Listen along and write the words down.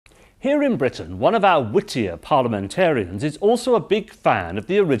Here in Britain, one of our wittier parliamentarians is also a big fan of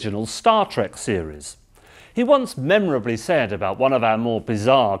the original Star Trek series. He once memorably said about one of our more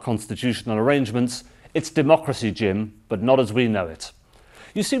bizarre constitutional arrangements, "It's democracy, Jim, but not as we know it."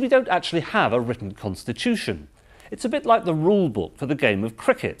 You see, we don't actually have a written constitution. It's a bit like the rule book for the game of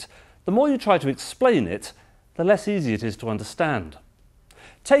cricket. The more you try to explain it, the less easy it is to understand.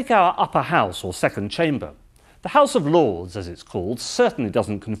 Take our upper house or second chamber. The House of Lords, as it's called, certainly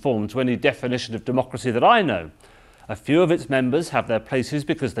doesn't conform to any definition of democracy that I know. A few of its members have their places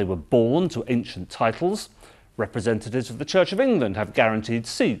because they were born to ancient titles. Representatives of the Church of England have guaranteed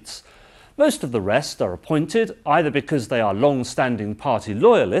seats. Most of the rest are appointed either because they are long-standing party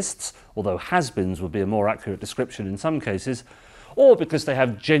loyalists, although has-beens would be a more accurate description in some cases, or because they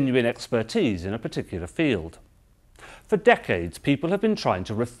have genuine expertise in a particular field. For decades, people have been trying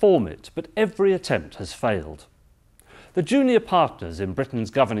to reform it, but every attempt has failed. The junior partners in Britain's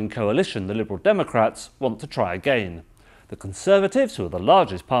governing coalition, the Liberal Democrats, want to try again. The Conservatives, who are the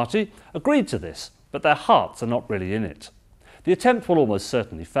largest party, agreed to this, but their hearts are not really in it. The attempt will almost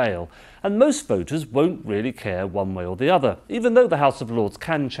certainly fail, and most voters won't really care one way or the other, even though the House of Lords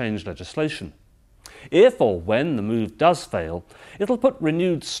can change legislation. If or when the move does fail, it'll put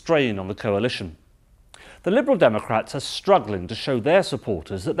renewed strain on the coalition. The Liberal Democrats are struggling to show their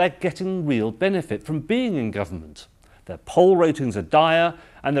supporters that they're getting real benefit from being in government. Their poll ratings are dire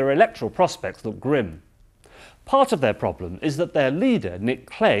and their electoral prospects look grim. Part of their problem is that their leader, Nick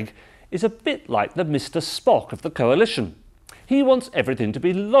Clegg, is a bit like the Mr. Spock of the coalition. He wants everything to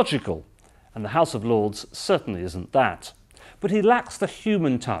be logical, and the House of Lords certainly isn't that. But he lacks the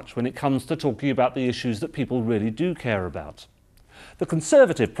human touch when it comes to talking about the issues that people really do care about. The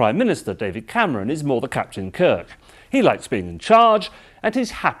Conservative Prime Minister, David Cameron, is more the Captain Kirk. He likes being in charge, and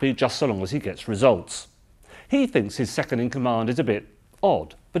he's happy just so long as he gets results. He thinks his second-in-command is a bit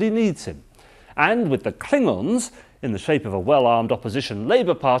odd, but he needs him. And with the Klingons, in the shape of a well-armed opposition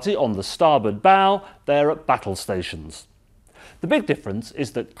Labour Party on the starboard bow, they're at battle stations. The big difference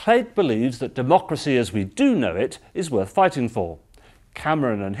is that Clegg believes that democracy as we do know it is worth fighting for.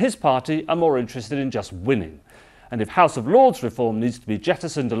 Cameron and his party are more interested in just winning. And if House of Lords reform needs to be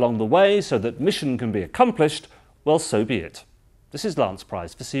jettisoned along the way so that mission can be accomplished, well, so be it. This is Lance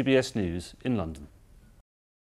Price for CBS News in London.